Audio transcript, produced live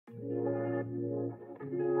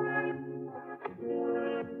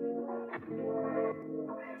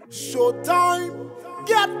Showtime,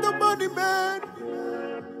 get the money, man.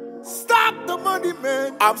 Stack the money,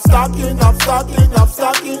 man. I'm stacking money.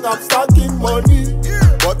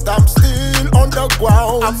 But I'm still on the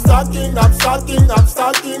ground. I'm stacking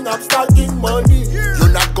money. You're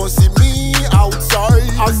not gonna see me outside.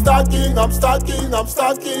 I'm stacking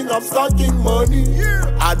money.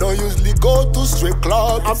 I don't usually go to strip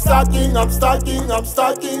clubs. I'm stacking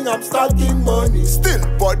money. Still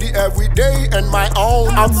body every day and my own.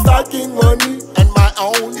 I'm stacking money and my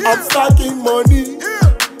own. I'm stacking money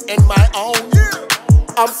and my own.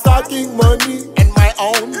 I'm stacking money and my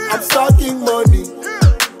own. I'm stacking money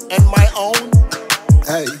and my own.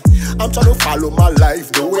 Hey, I'm trying to follow my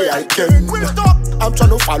life the way I can. I'm trying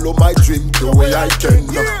to follow my dream the way I can.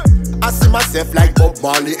 I see myself like Bob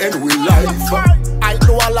Marley in real life. I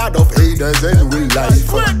know a lot of haters in real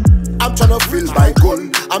life. I'm trying to feel my goal.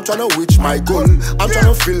 I'm trying to reach my goal. I'm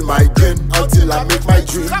trying to feel my gain until I make my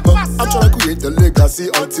dream. I'm trying to create a legacy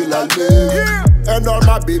until I live. And all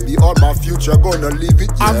my baby, all my future gonna live it.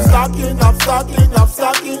 Yeah. I'm stacking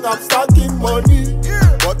money.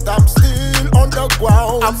 But I'm still on the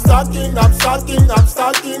ground. I'm stacking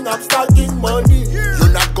money. You're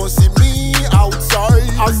not gonna see me outside.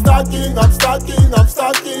 I'm stacking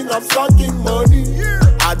money.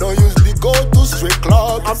 I don't usually go to strip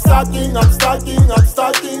clubs. I'm stacking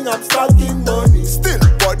money. Still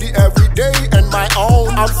body every day and my own.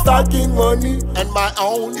 I'm stacking money and my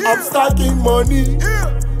own. I'm stacking money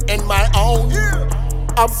and my own.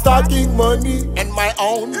 I'm stacking money and my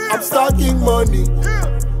own. I'm stacking money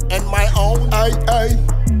and my own.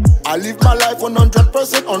 I live my life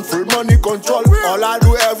 100% on full money control. All I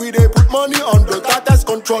do every day put money on the Tata's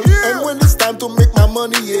control. And when it's time to make my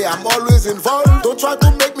money, yeah, I'm always involved. Don't try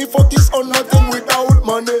to make me focus on nothing without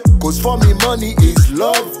money. Cause for me, money is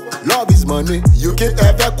love. Love is money. You can't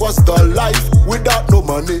ever cross the life without no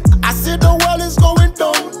money. I see the world is going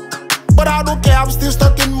down, but I don't care, I'm still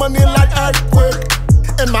stuck in money like earthquake.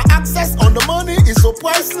 And my access on the money is so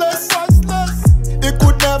priceless. It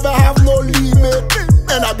could never have no limit.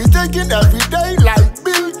 And I be taking every day like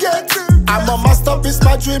Bill Gates. I'm a masterpiece,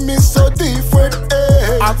 my dream is so different.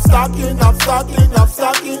 I'm stacking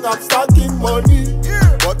money.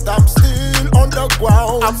 But I'm still on the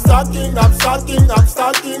ground. I'm stacking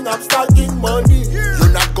money. You're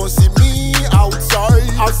not gonna see me outside.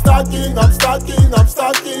 I'm stacking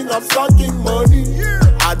money.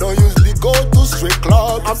 I don't usually go to strip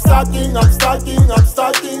clubs. I'm stacking money.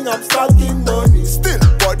 Still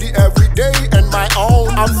body every day and my own.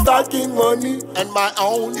 I'm stacking money and my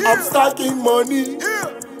own. I'm stacking money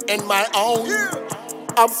and my own.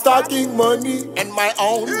 I'm stacking money and my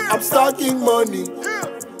own. I'm stacking money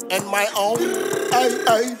and my own.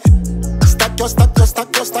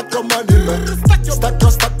 Stack your money, man.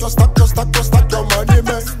 Stack your money,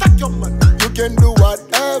 man. You can do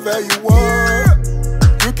whatever you want.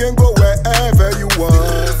 You can go wherever you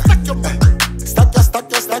want.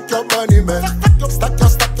 Stack your money, man.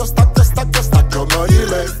 Stack your money,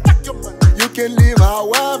 man. You can live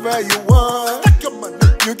however you want.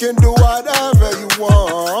 You can do whatever you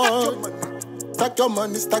want. Stack your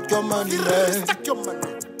money, man.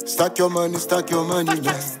 Stack your money,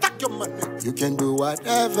 man. You can do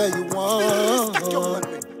whatever you want.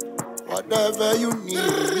 Whatever you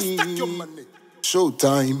need.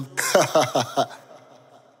 Showtime.